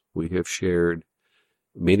laughs. We have shared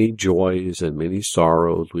many joys and many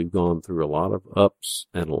sorrows. We've gone through a lot of ups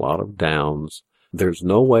and a lot of downs. There's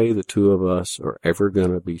no way the two of us are ever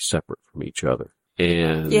going to be separate from each other.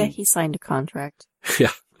 And yeah, he signed a contract.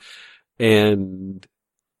 Yeah. And,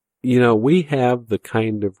 we have the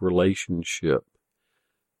kind of relationship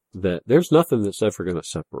that there's nothing that's ever going to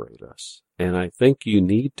separate us. And I think you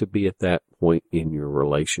need to be at that point in your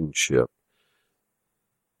relationship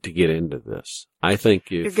to get into this. I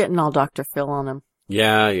think if... You're getting all Dr. Phil on him.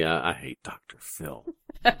 Yeah, I hate Dr. Phil.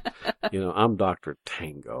 I'm Dr.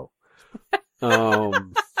 Tango.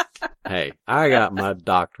 Hey, I got my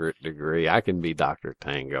doctorate degree. I can be Dr.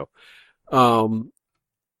 Tango.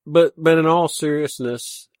 But in all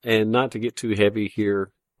seriousness, and not to get too heavy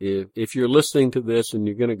here, if you're listening to this and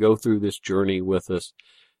you're going to go through this journey with us,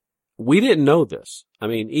 we didn't know this. I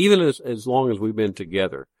mean, even as long as we've been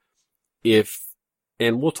together,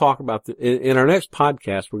 and we'll talk about in our next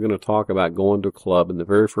podcast, we're going to talk about going to a club, and the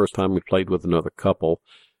very first time we played with another couple,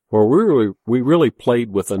 where we really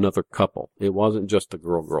played with another couple. It wasn't just a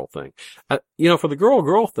girl-girl thing. For the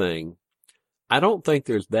girl-girl thing, I don't think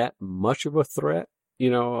there's that much of a threat.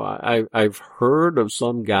 I've heard of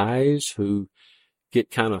some guys who get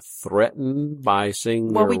kind of threatened by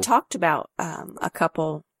seeing Well, we talked about a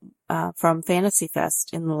couple from Fantasy Fest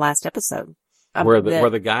in the last episode. Where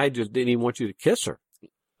the guy just didn't even want you to kiss her.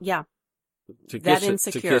 Yeah. To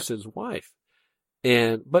kiss his wife.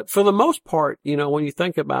 But for the most part, when you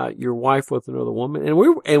think about your wife with another woman,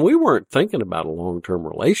 and we weren't thinking about a long-term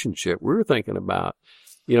relationship. We were thinking about,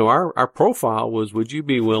 our profile was, would you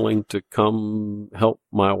be willing to come help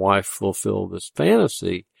my wife fulfill this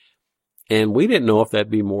fantasy? And we didn't know if that'd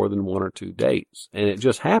be more than 1 or 2 dates. And it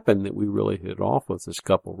just happened that we really hit it off with this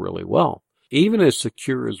couple really well. Even as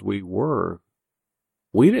secure as we were,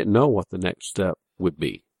 we didn't know what the next step would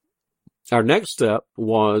be. Our next step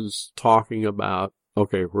was talking about,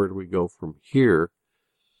 okay, where do we go from here?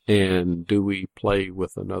 And do we play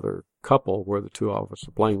with another couple where the two of us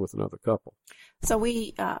are playing with another couple? So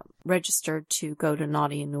we registered to go to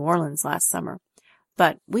Naughty in New Orleans last summer,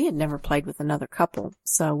 but we had never played with another couple.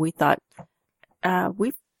 So we thought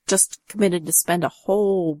we just committed to spend a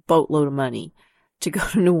whole boatload of money to go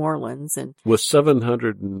to New Orleans, and with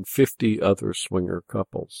 750 other swinger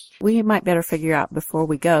couples. We might better figure out before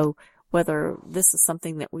we go whether this is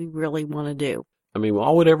something that we really want to do. I mean,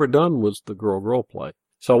 all we'd ever done was the girl-girl play.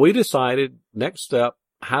 So we decided, next step,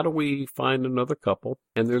 how do we find another couple?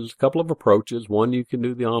 And there's a couple of approaches. One, you can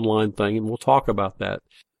do the online thing, and we'll talk about that.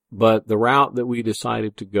 But the route that we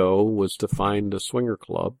decided to go was to find a swinger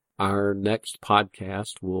club. Our next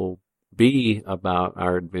podcast will be about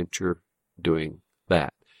our adventure doing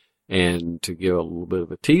that. And to give a little bit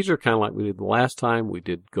of a teaser, kind of like we did the last time, we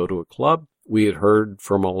did go to a club. We had heard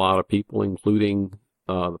from a lot of people, including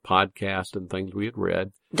the podcast and things we had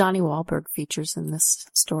read. Donnie Wahlberg features in this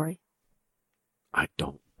story. I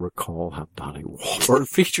don't recall how Donnie Wahlberg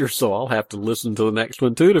features, so I'll have to listen to the next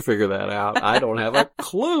one too to figure that out. I don't have a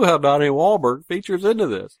clue how Donnie Wahlberg features into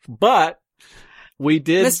this. But we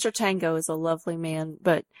did... Mr. Tango is a lovely man,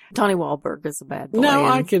 but Donnie Wahlberg is a bad boy. No,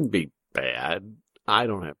 I can be bad. I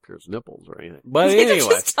don't have pierced nipples or anything. But anyway.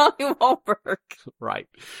 Just Donnie Wahlberg. Right.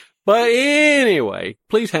 But anyway,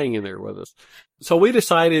 please hang in there with us. So we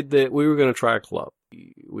decided that we were going to try a club.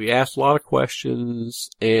 We asked a lot of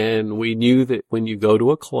questions, and we knew that when you go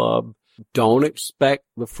to a club, don't expect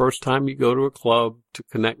the first time you go to a club to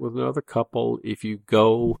connect with another couple. If you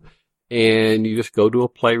go and you just go to a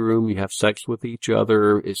playroom, you have sex with each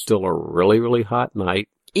other, it's still a really, really hot night.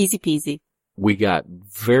 Easy peasy. We got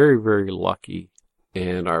very, very lucky.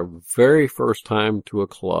 And our very first time to a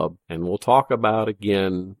club, and we'll talk about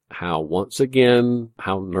how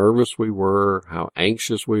nervous we were, how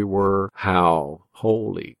anxious we were, how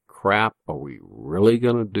holy crap, are we really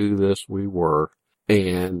going to do this? We were.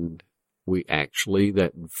 And we actually,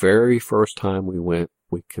 that very first time we went,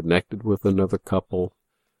 we connected with another couple.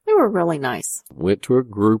 They were really nice. Went to a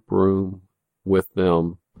group room with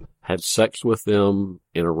them, had sex with them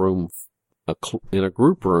in a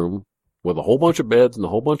group room, with a whole bunch of beds and a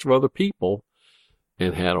whole bunch of other people,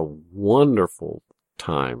 and had a wonderful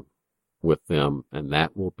time with them. And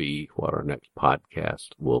that will be what our next podcast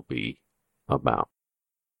will be about.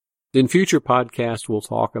 In future podcasts, we'll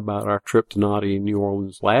talk about our trip to Naughty in New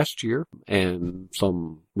Orleans last year and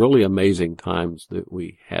some really amazing times that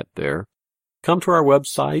we had there. Come to our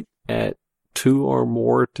website at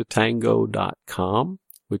twoormoretotango.com,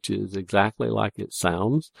 which is exactly like it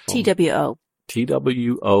sounds. TWO.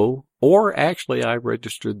 TWO. Or actually, I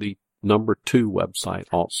registered the number 2 website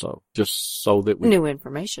also, just so that we... New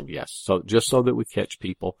information. Yes. So just so that we catch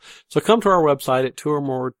people. So come to our website at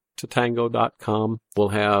twoormoretotango.com. We'll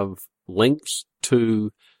have links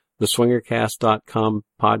to the swingercast.com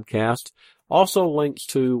podcast. Also links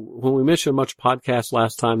to, when we mentioned a bunch of podcasts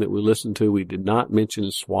last time that we listened to, we did not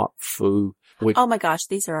mention Swap Foo. Oh my gosh,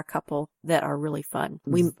 these are a couple that are really fun.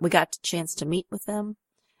 We got a chance to meet with them.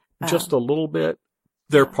 Just a little bit.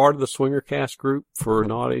 They're part of the Swingercast group for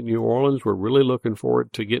Naughty New Orleans. We're really looking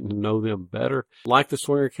forward to getting to know them better. Like the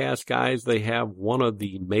Swingercast guys, they have one of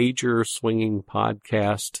the major swinging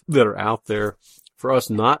podcasts that are out there. For us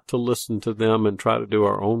not to listen to them and try to do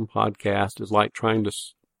our own podcast is like trying to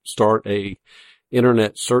start a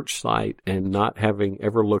internet search site and not having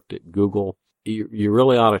ever looked at Google. You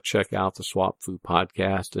really ought to check out the Swap Foo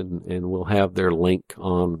podcast, and we'll have their link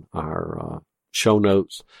on our show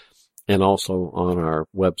notes and also on our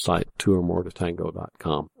website,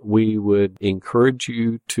 twoormoretotango.com. We would encourage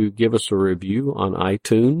you to give us a review on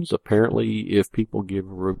iTunes. Apparently, if people give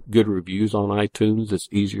good reviews on iTunes, it's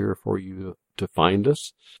easier for you to find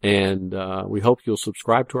us. And we hope you'll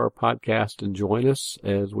subscribe to our podcast and join us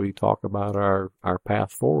as we talk about our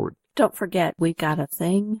path forward. Don't forget, we've got a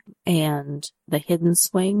thing and the hidden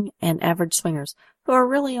swing and average swingers, who are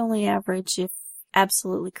really only average if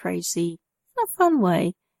absolutely crazy in a fun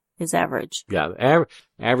way is average. Yeah, the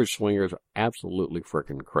average swingers are absolutely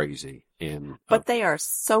freaking crazy, but they are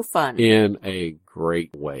so fun in a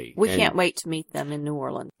great way. We can't wait to meet them in New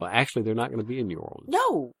Orleans. Well, actually, they're not going to be in New Orleans.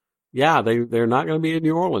 No. Yeah, they're not going to be in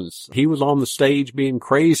New Orleans. He was on the stage being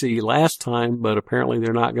crazy last time, but apparently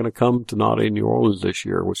they're not going to come to Naughty New Orleans this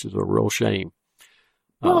year, which is a real shame.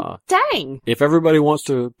 Well, dang. If everybody wants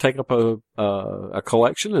to take up a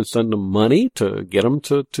collection and send them money to get them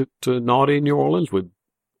to Naughty New Orleans, we'd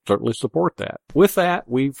certainly support that. With that,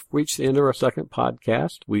 we've reached the end of our second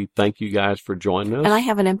podcast. We thank you guys for joining us. And I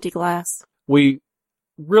have an empty glass. We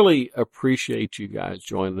really appreciate you guys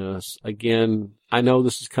joining us. Again, I know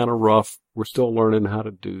this is kind of rough. We're still learning how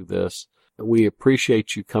to do this. We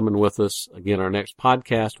appreciate you coming with us. Again, our next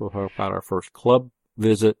podcast, we'll talk about our first club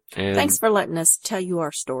visit. And thanks for letting us tell you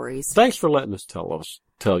our stories. Thanks for letting us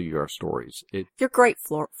tell you our stories. You're great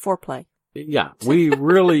foreplay. Yeah, we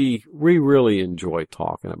really enjoy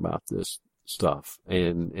talking about this stuff,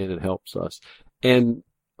 and it helps us. And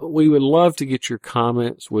we would love to get your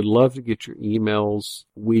comments. We'd love to get your emails.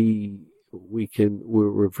 We're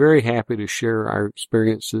very happy to share our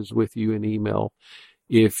experiences with you in email.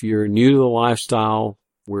 If you're new to the lifestyle,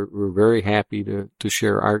 we're very happy to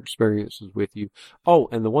share our experiences with you. Oh,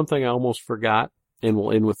 and the one thing I almost forgot, and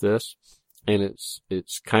we'll end with this, and it's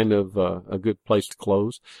kind of a good place to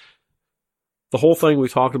close. The whole thing we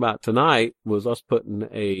talked about tonight was us putting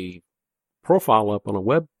a profile up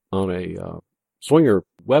on a swinger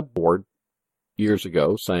web board years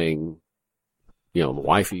ago saying, the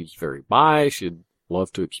wifey's very bi, she'd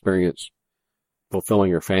love to experience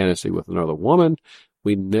fulfilling her fantasy with another woman.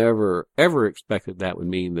 We never, ever expected that would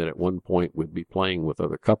mean that at one point we'd be playing with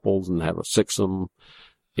other couples and have a sixsome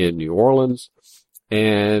in New Orleans.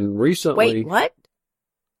 And recently... Wait, what?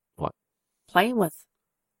 What? Playing with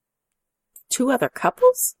 2 other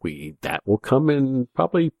couples? That will come in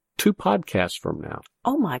probably 2 podcasts from now.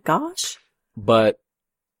 Oh my gosh. But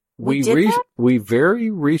we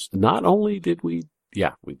not only did we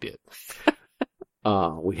did.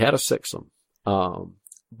 We had a sixsome.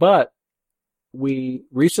 But we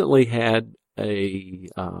recently had a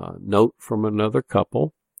note from another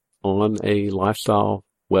couple on a lifestyle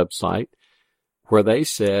website where they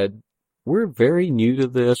said, we're very new to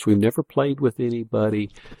this. We've never played with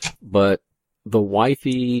anybody, but the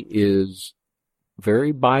wifey is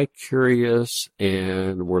very bi-curious,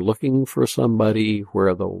 and we're looking for somebody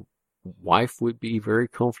where the wife would be very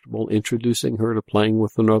comfortable introducing her to playing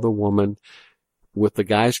with another woman, with the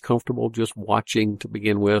guys comfortable just watching to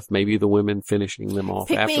begin with, maybe the women finishing them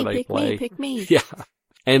off after they play. Pick me. Yeah.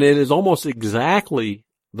 And it is almost exactly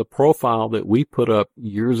the profile that we put up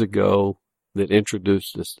years ago that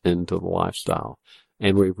introduced us into the lifestyle.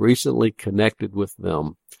 And we've recently connected with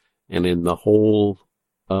them. And in the whole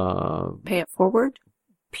Pay it forward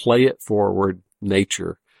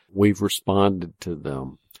nature, we've responded to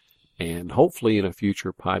them. And hopefully in a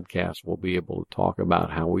future podcast, we'll be able to talk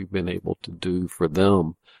about how we've been able to do for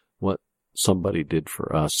them what somebody did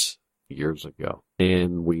for us years ago.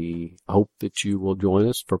 And we hope that you will join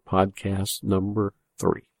us for podcast number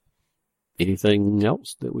 3. Anything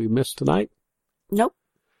else that we missed tonight? Nope.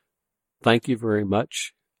 Thank you very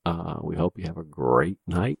much. We hope you have a great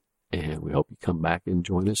night, and we hope you come back and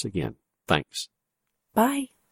join us again. Thanks. Bye.